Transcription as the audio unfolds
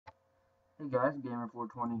Hey guys,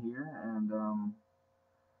 Gamer420 here, and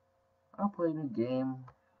I'm playing a game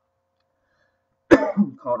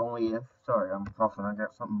called Only If. Sorry, I'm coughing. I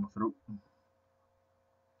got something in my throat.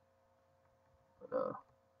 But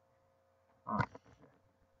uh,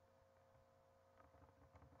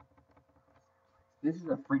 this is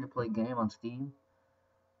a free-to-play game on Steam,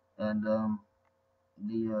 and the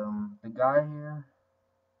guy here,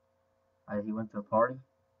 he went to a party.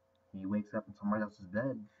 He wakes up in somebody else's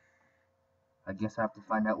bed. I guess I have to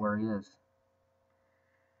find out where he is.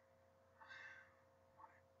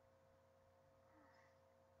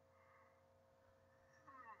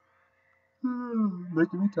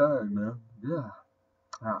 Making me tired, man. Yeah.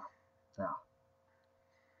 Ah, yeah.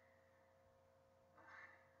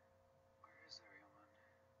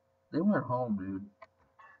 They went home, dude.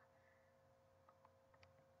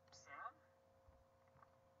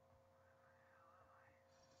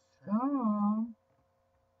 Sam.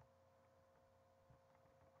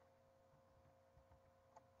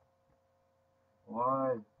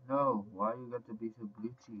 Why? No. Why you got to be so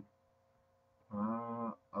glitchy?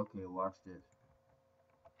 Okay, watch this.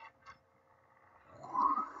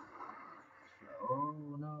 Oh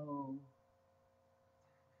no.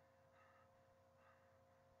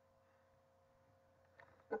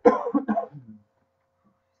 What's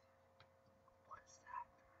that?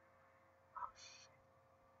 Oh shit.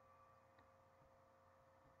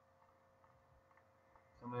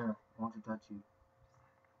 Come here. I want to touch you.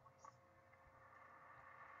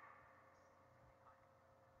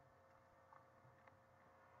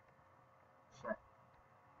 Shut.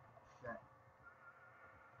 Shut.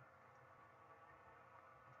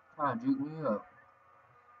 Trying to juke me up.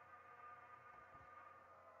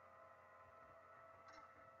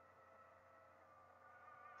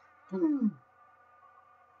 Dude.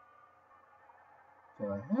 The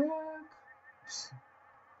heck?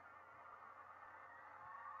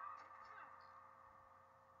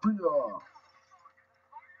 Yeah.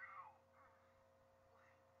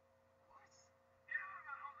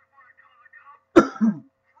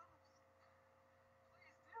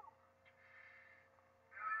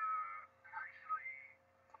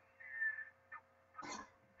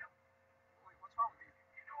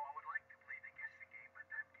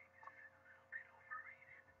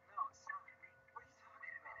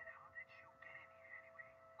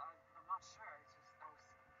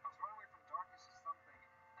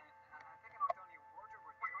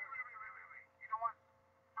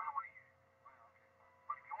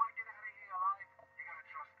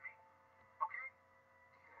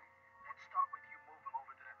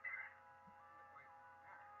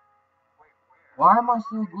 Why am I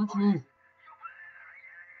so glitchy?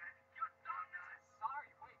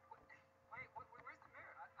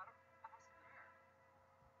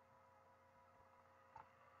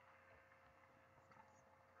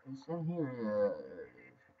 It's in here. There it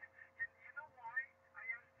is.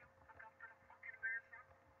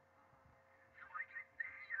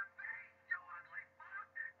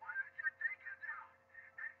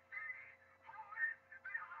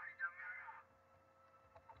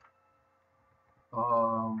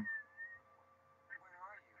 Um.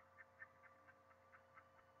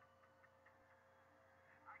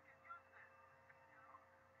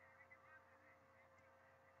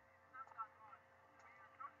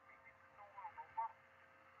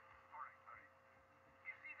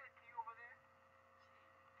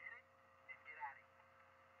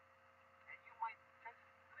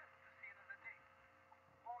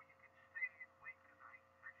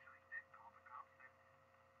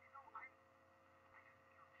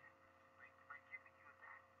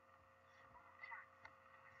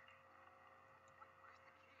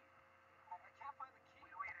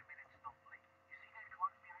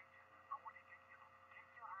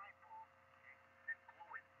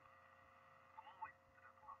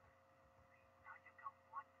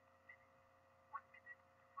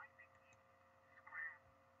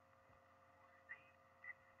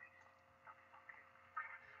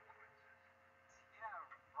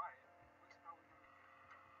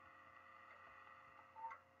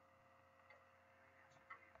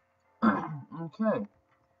 Okay.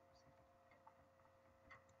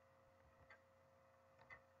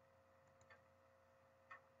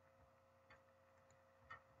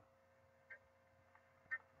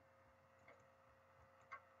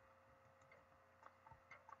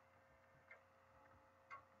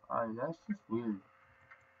 Alright, that's just weird.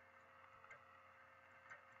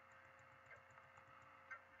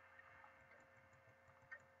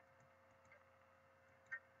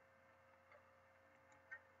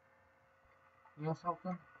 You know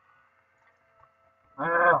something?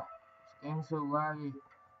 Ah, this game's so laggy.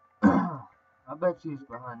 I bet you it's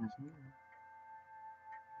behind this mirror.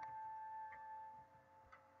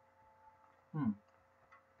 Hmm.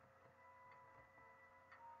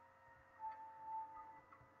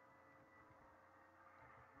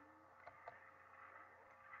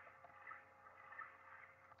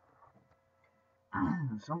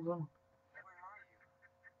 Something.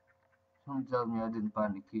 Something tells me I didn't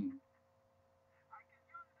find the key.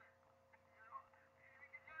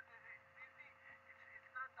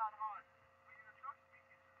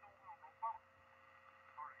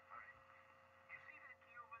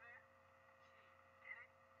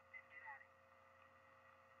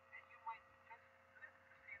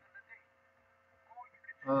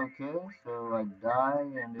 Okay, so I die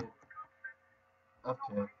and it.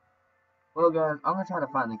 Okay. Well, guys, I'm gonna try to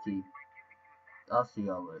find the key. I'll see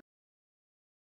y'all later.